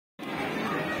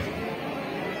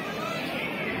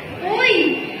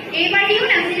এইবাৰ দিও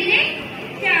নাছিলি নে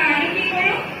আৰু কি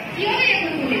কৰো কিয়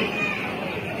দেখোন বোলে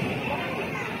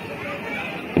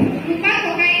মুখা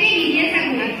ককাইকে নিদিয়ে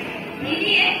চাগৈ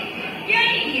নিদিয়ে কিয়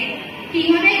নিদিয়ে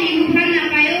সিহঁতে বিহু ভাল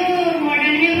নাপায়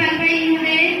মডাৰ্ণহে ভাল পায়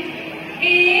ইহঁতে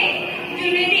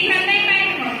যোনে যি ভাল পাই পাই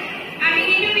থাকক আমি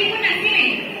কিন্তু বিহু নাচিমেই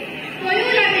তয়ো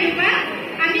ওলাবি ৰূপা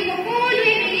আমি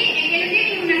সকলোৱে মিলি একেলগে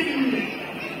বিহু নাচিম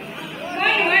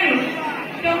মই নোৱাৰো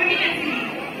তহঁতি নাচিবি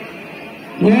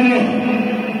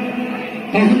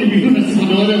তহঁতি বিহু নাচিব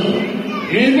নোৱাৰো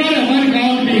এইবাৰ আমাৰ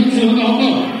গাঁৱত বিহু চলিব হ'ব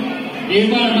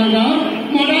এইবাৰ আমাৰ গাঁৱত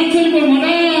মডাৰ্ণ চলিব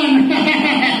মডাৰ্ণ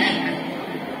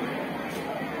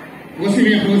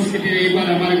অসমীয়া সংস্কৃতিৰে এইবাৰ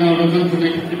আমাৰ গাঁৱত ৰজন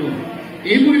চলাই থাকিব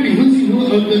এইবোৰ বিহু চিহু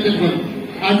অত্যন্ত হ'ল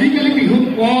আজিকালি বিহু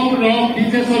পপ ৰক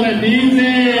ডিজে চলে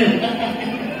ডিজে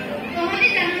তহঁতি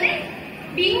জাননে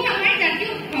বিহু আমাৰ জাতীয়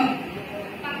উৎসৱ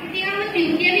প্ৰাকৃতিক আমাৰ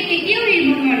বিহুটি আমি কেতিয়াও এৰিব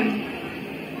নোৱাৰো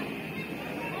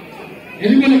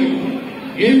এৰিব লাগিব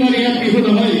এইবাৰ ইয়াত বিহু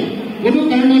নহয় কোনো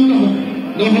কাৰণত নহয়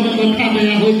নহ'লে কথা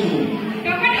বেয়া হৈ যাব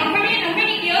তহঁত অসমীয়া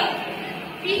নহয় কিয়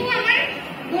বিহু আমাৰ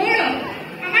গৌৰৱ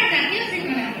আমাৰ জাতীয়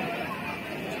চেতনা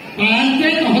পাঁচে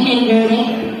তহঁতৰ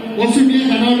গৌৰৱ অসমীয়া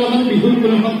গানৰ লগত বিহুৰ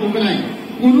কোনো সম্পৰ্ক নাই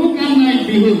কোনো কাম নাই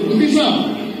বিহু বুজিছ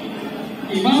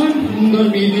ইমান সুন্দৰ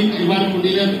মিউজিক এবাৰ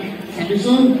শুনিলে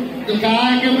চাবিচোন গা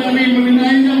একেবাৰে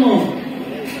মিলাই যাব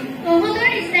তহঁতৰ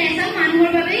নিচিনা এচাম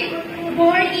মানুহৰ বাবে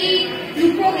বৰগীত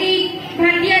লোকগীত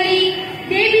ভাটিয়ালি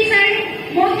দেহ বিচাৰ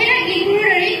মহিলা গীতবোৰৰ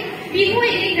দৰে বিহু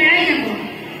এদিন হেৰাই যাব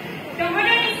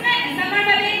তহঁতৰ নিচিনা এচামৰ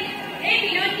বাবে এই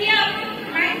বিনন্দীয়া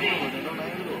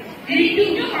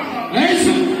ঋতুটো হ'ব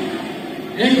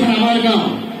এইখন আমাৰ গাঁও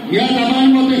ইয়াত আমাৰ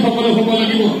মতে সকলো হ'ব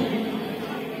লাগিব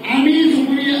আমি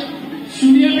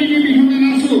চুৰিয়া পিন্ধি বিহু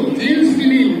নাচো জিন্স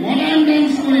পিন্ধিম মডাৰ্ণ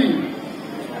ডান্স কৰিম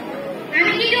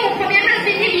আমি কিন্তু অসমীয়া সাজ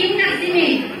পিন্ধি বিহু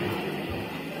নাচিমেই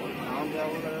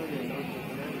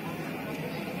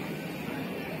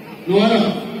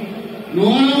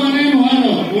নোৱাৰো মানে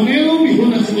নোৱাৰো কোনেও বিহু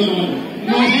নাচিব নোৱাৰো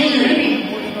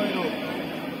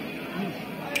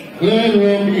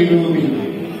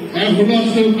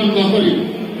হুলস্থুলখন নকৰিম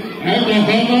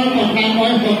তহঁতৰ কথা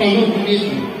মই সকলো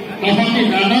শুনিছো তহঁতি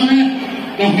জাননে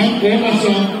তহঁত ক'ত আছ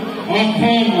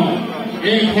অসম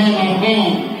এইখন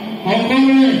অসম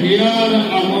সকলোৱে হিয়াৰ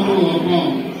আমতো অসম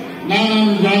নানান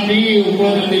জাতি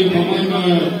উপজাতিৰ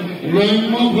সমন্বয়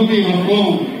ৰম্যভূমি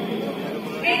অসম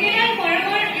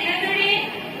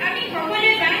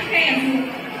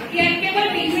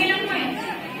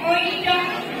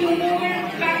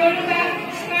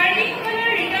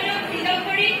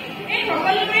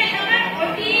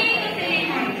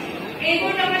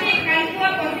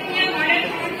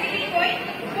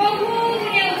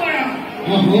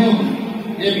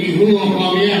বিহু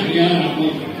অসমীয়া হিয়াৰ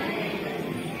আমত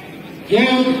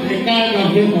য'ত ডেকা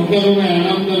গাভৰু সকলোৱে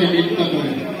আনন্দৰে নৃত্য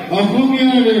কৰে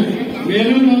অসমীয়াৰ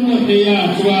মেৰুদণ্ড সেয়া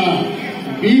চোৱা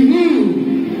বিহু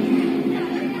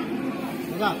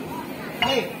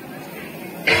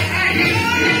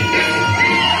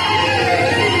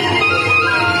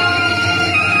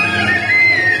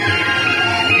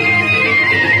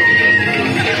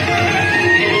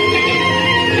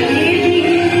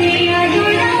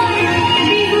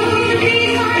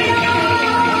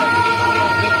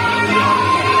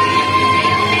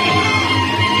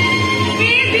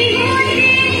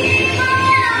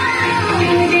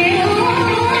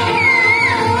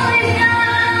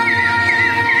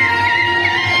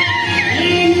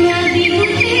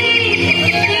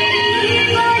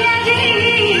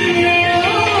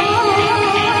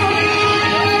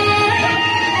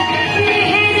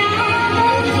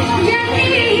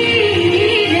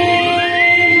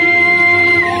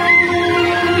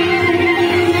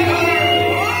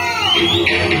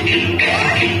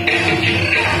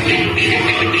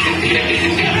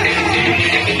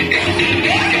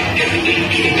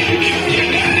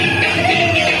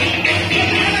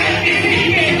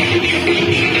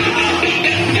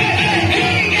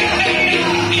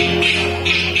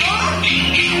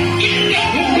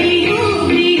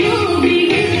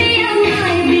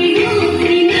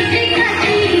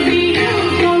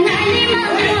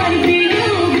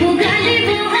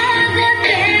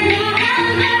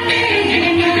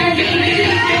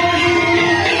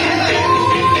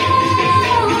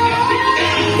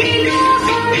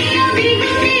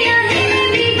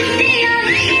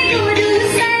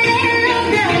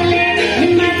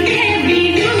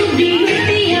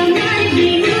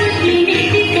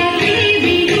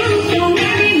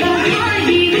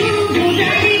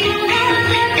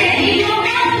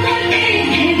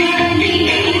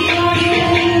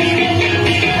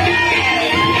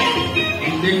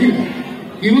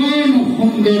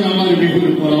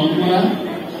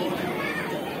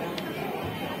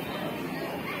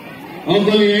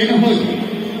অকল এয়াই নহয়,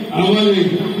 আমাৰ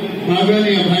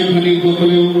বাগানীয়া ভাই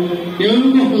ভনীসকলেও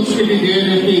তেওঁলোকৰ সংস্কৃতি জীয়াই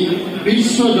ৰাখি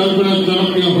বিশ্ব দৰবাৰত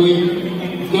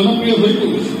জনপ্ৰিয় হৈ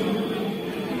পৰিছে।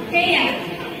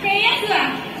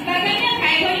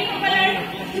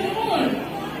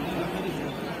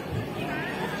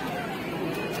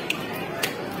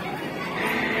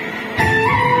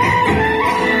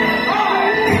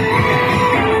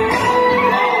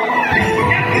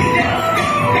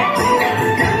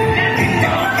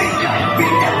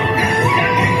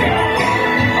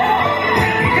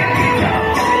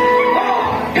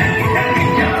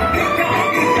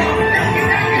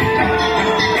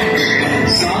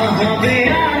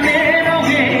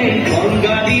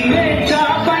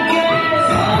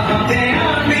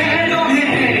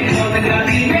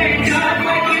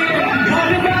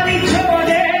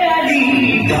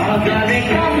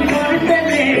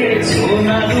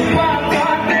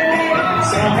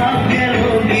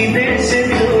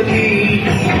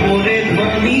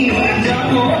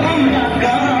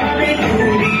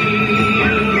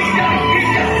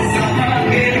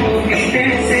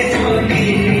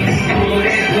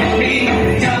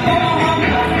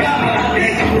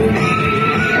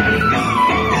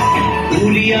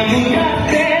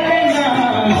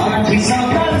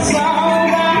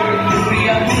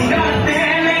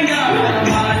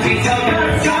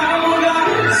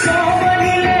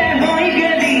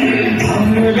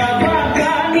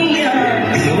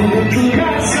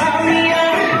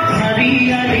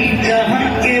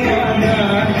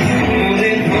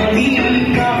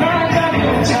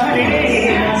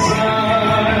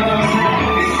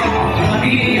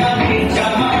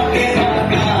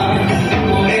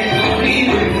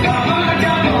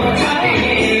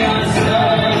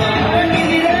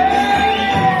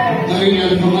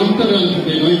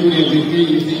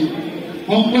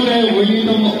 সম্প্ৰদায়ে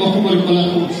ঐনিতম অসমৰ কলা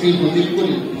সংস্কৃতি সজীৱ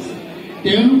কৰি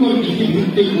তেওঁলোকৰ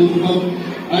কৃষিভিত্তিক উৎসৱ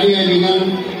আলি গান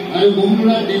আৰু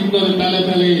বমুৰা নৃত্যৰ তালে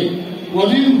তালে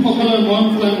পদেনসকলৰ মন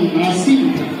প্ৰাণ নাচি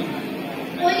উঠে।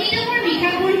 ঐনিতমৰ মিঠা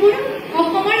সুৰবোৰ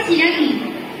অসমৰ চিনাকি।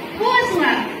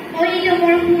 চোৱা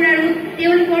ঐনিতমৰ সুৰ আৰু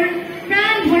তেওঁলোকৰ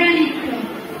প্ৰাণ ভৰা নৃত্য।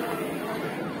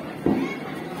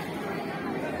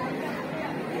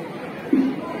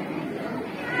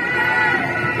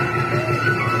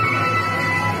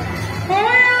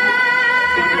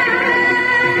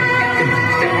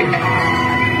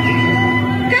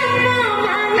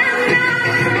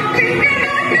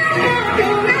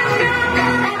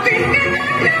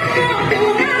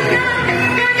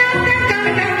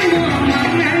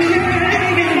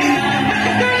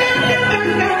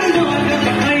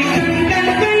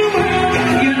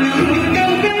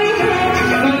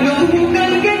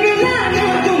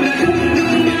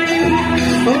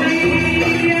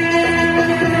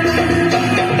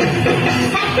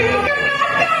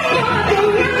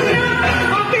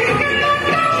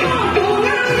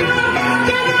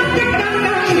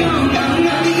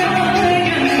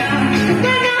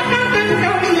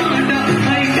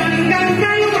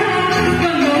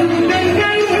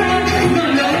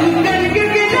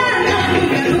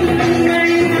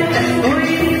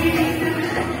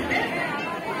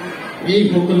 এই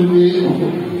সকলোৱে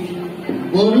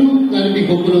বড়ো কাৰ্বি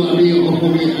সকলো আমি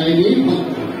অসমীয়া আইনেই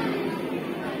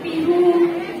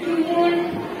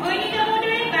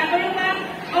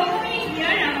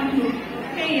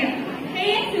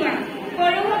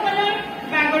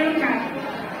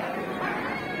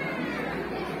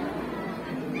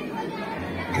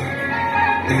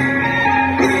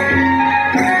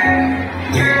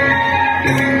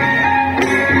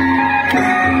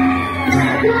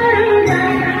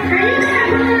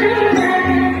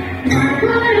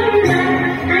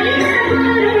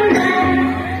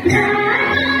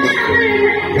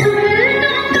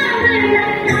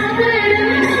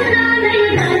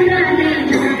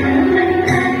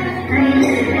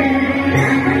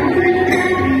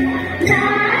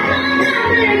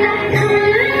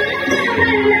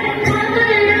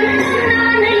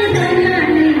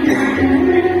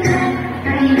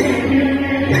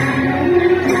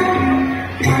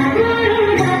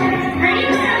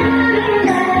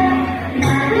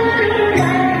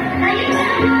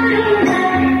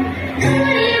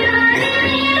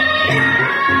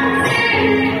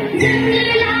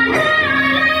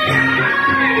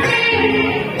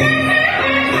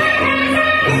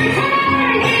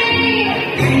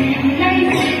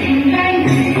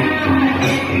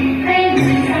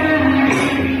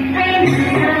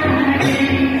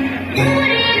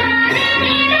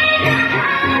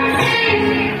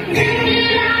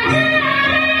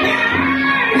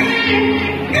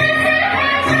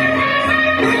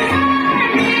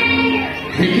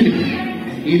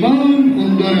ইমান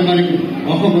সুন্দৰ আমাৰ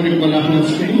অসমৰ কলা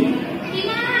সংস্কৃতি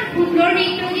ইমান সুন্দৰ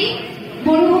নৃত্য গীত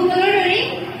বড়োসকলৰ দৰে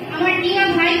আমাৰ তিৱা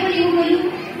ভাই ভনীসকলো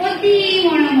অতি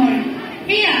মৰমৰ।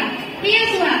 সেয়া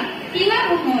চোৱা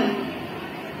তিৱাসকল।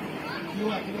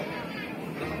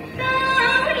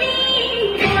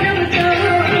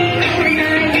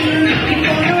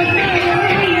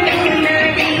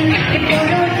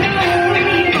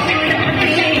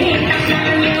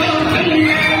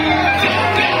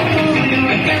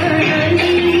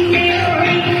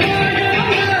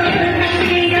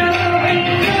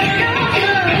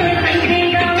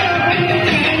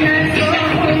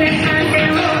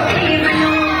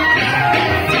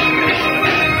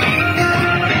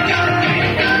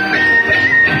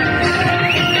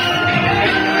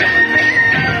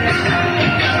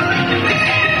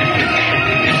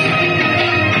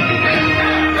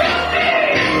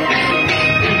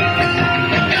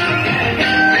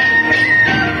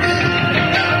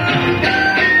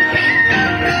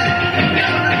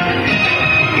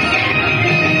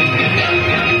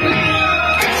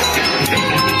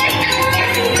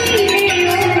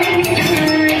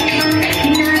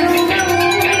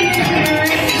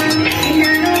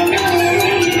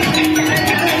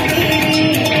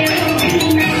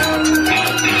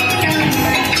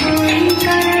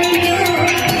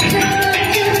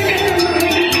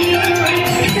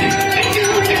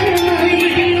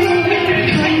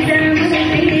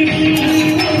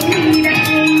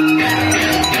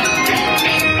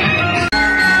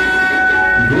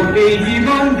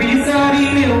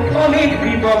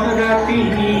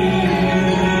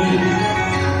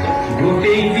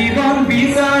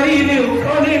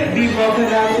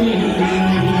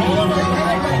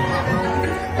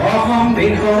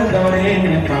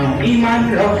 ইমান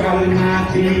ৰকল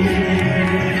মাটি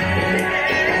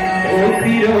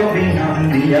অতিৰ বিনাম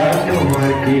দিয়া তোমাৰ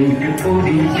কিন্তু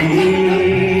পৰিছে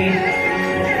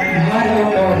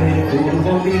ভাৰতৰে পূৰ্ব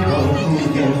দিশৰ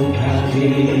সূৰ্য উঠাবে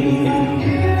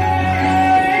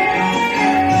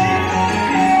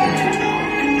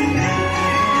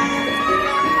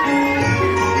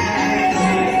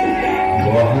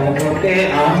বহাগতে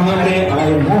আমাৰে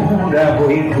আই মহুৰা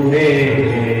হৈ ঘূৰে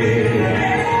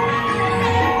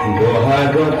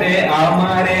বহাগতে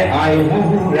আমাৰে আই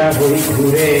মুহুৰা হই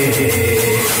ঘুৰে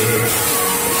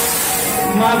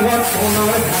মাঘত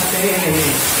পুনৰ ঘাটে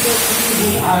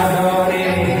আদৰে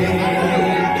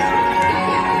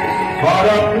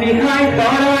হৰক নিশাই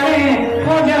তৰাৰে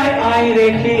সজাই আই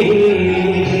ৰেখি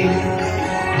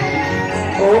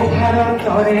ও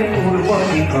ভাৰতৰে পূৰ্ব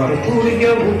দিশৰ সূৰ্য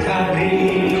উঠাবে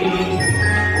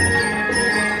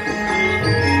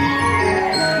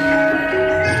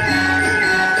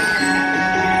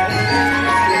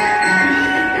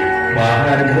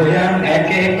পাহাড় ভয়ান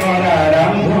একে করা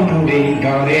রামধনুরে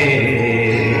করে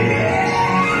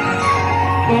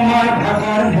তোমার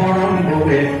ঢাকার মরণ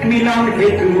করে মিলন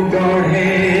হেতু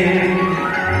গড়ে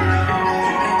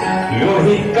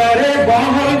লোহিত করে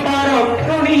বহল পারক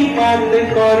প্রণিপাত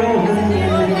করু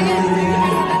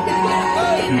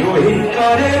লোহিত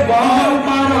করে বহল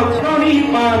পারক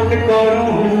প্রণিপাত করু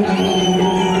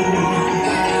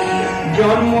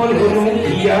জন্ম হলু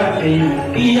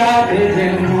ইয়াতে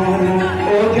জন্ম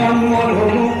ও জন্ম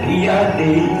হলু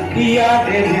ইয়াতে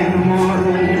জন্ম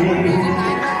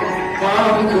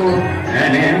পাবো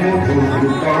এনে মুঠু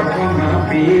কল্পনা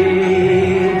পেয়ে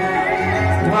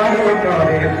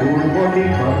ভারতরে পূর্ব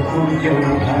দিশৰ সূৰ্য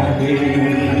উঠাবে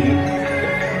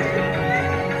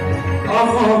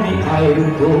অসমী আয়ু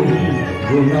কবি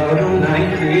গুণৰো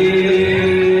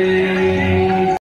নাইকে